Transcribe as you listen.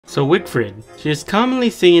So Wigfrid, she is commonly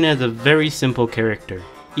seen as a very simple character.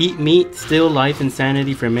 Eat meat, steal life and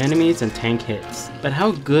sanity from enemies, and tank hits. But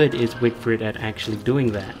how good is Wigfrid at actually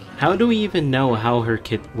doing that? How do we even know how her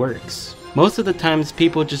kit works? Most of the times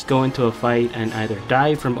people just go into a fight and either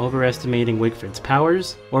die from overestimating Wigfrid's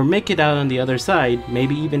powers, or make it out on the other side,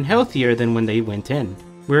 maybe even healthier than when they went in.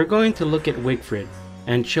 We're going to look at Wigfrid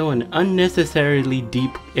and show an unnecessarily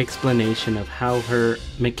deep explanation of how her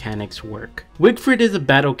mechanics work. Wigfrid is a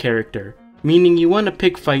battle character, meaning you want to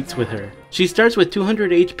pick fights with her. She starts with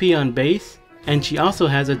 200 HP on base, and she also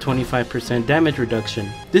has a 25% damage reduction.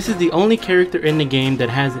 This is the only character in the game that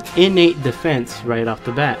has an innate defense right off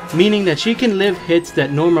the bat, meaning that she can live hits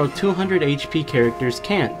that normal 200 HP characters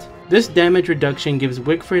can't. This damage reduction gives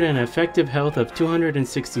Wigfrid an effective health of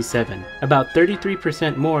 267, about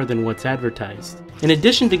 33% more than what's advertised. In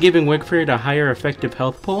addition to giving Wigfrid a higher effective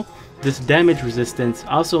health pool, this damage resistance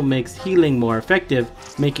also makes healing more effective,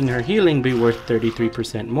 making her healing be worth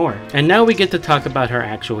 33% more. And now we get to talk about her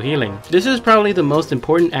actual healing. This is probably the most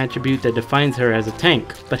important attribute that defines her as a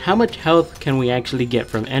tank, but how much health can we actually get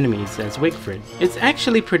from enemies as Wigfrid? It's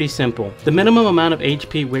actually pretty simple. The minimum amount of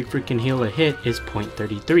HP Wigfrid can heal a hit is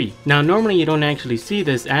 0.33. Now normally you don't actually see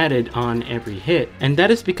this added on every hit, and that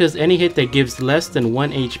is because any hit that gives less than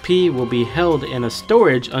 1 HP will be held in a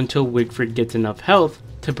storage until Wigfrid gets enough health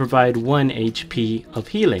to provide 1 HP of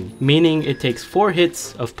healing, meaning it takes 4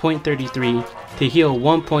 hits of 0.33 to heal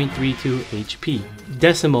 1.32 HP,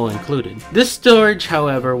 decimal included. This storage,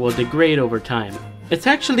 however, will degrade over time. It's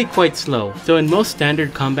actually quite slow, so in most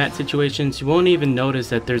standard combat situations you won't even notice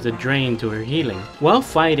that there's a drain to her healing. While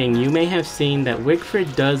fighting, you may have seen that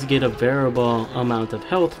Wigfrid does get a variable amount of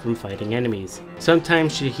health from fighting enemies.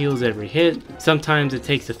 Sometimes she heals every hit, sometimes it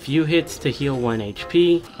takes a few hits to heal 1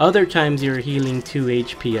 HP, other times you're healing 2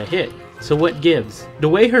 HP a hit. So what gives? The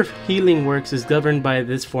way her healing works is governed by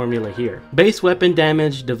this formula here. Base weapon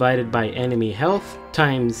damage divided by enemy health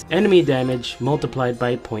times enemy damage multiplied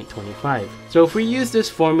by 0.25. So if we use this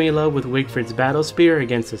formula with Wigfrid's battle spear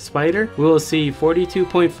against a spider, we will see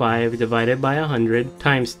 42.5 divided by 100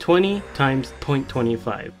 times 20 times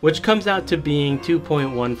 0.25, which comes out to being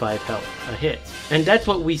 2.15 health a hit. And that's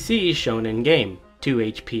what we see shown in game. 2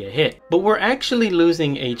 HP a hit. But we're actually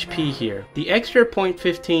losing HP here. The extra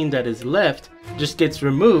 0.15 that is left just gets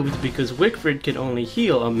removed because Wigfrid can only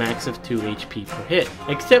heal a max of 2 HP per hit,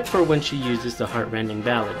 except for when she uses the heartrending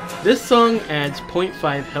ballad. This song adds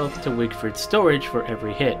 0.5 health to Wigfrid's storage for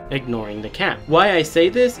every hit, ignoring the cap. Why I say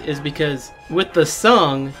this is because with the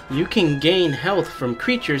song, you can gain health from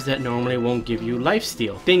creatures that normally won't give you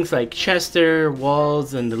lifesteal. Things like Chester,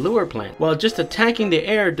 Walls, and the Lure Plant, while just attacking the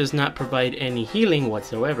air does not provide any healing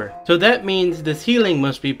whatsoever. So that means this healing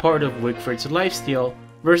must be part of Wigfrid's lifesteal,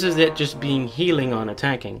 versus it just being healing on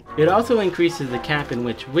attacking. It also increases the cap in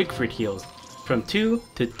which Wigfrid heals, from 2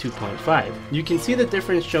 to 2.5. You can see the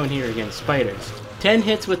difference shown here against spiders. 10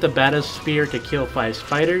 hits with the battle spear to kill 5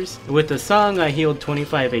 spiders. With the song I healed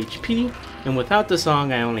 25 HP, and without the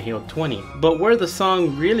song I only healed 20. But where the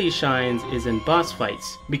song really shines is in boss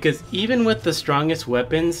fights, because even with the strongest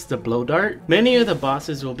weapons, the blow dart, many of the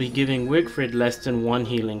bosses will be giving Wigfrid less than 1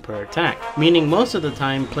 healing per attack, meaning most of the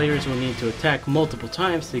time players will need to attack multiple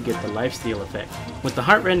times to get the lifesteal effect. With the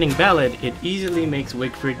heartrending ballad, it easily makes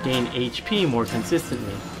Wigfrid gain HP more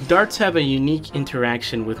consistently. Darts have a unique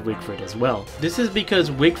interaction with Wigfrid as well. This is because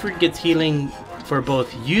Wigfrid gets healing for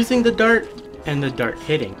both using the dart and the dart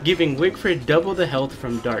hitting, giving Wigfrid double the health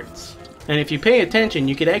from darts. And if you pay attention,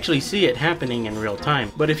 you could actually see it happening in real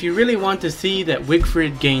time. But if you really want to see that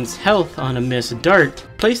Wigfrid gains health on a missed dart,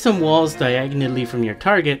 place some walls diagonally from your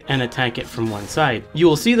target and attack it from one side. You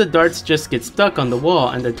will see the darts just get stuck on the wall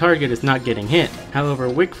and the target is not getting hit. However,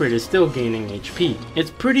 Wigfrid is still gaining HP.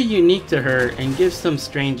 It's pretty unique to her and gives some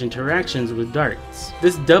strange interactions with darts.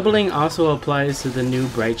 This doubling also applies to the new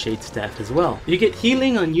Brightshade staff as well. You get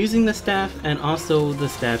healing on using the staff and also the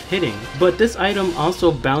staff hitting, but this item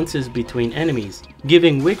also bounces between enemies,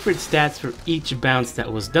 giving Wigfrid stats for each bounce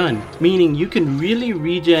that was done, meaning you can really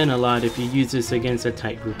regen a lot if you use this against a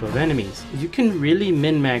tight group of enemies. You can really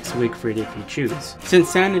min-max Wigfrid if you choose. Since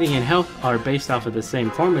sanity and health are based off of the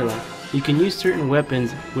same formula, you can use certain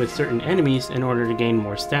weapons with certain enemies in order to gain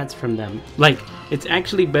more stats from them. Like, it's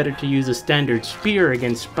actually better to use a standard spear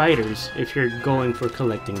against spiders if you're going for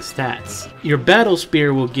collecting stats. Your battle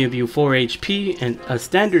spear will give you 4 HP and a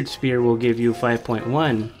standard spear will give you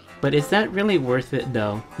 5.1. But is that really worth it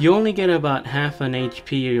though? You only get about half an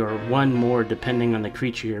HP or one more depending on the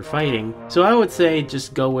creature you're fighting, so I would say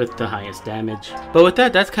just go with the highest damage. But with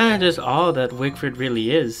that, that's kind of just all that Wigfrid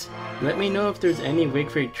really is. Let me know if there's any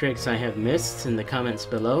Wigfrid tricks I have missed in the comments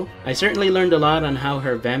below. I certainly learned a lot on how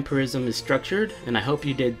her vampirism is structured, and I hope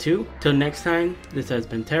you did too. Till next time, this has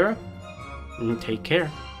been Terra, and take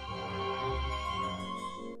care.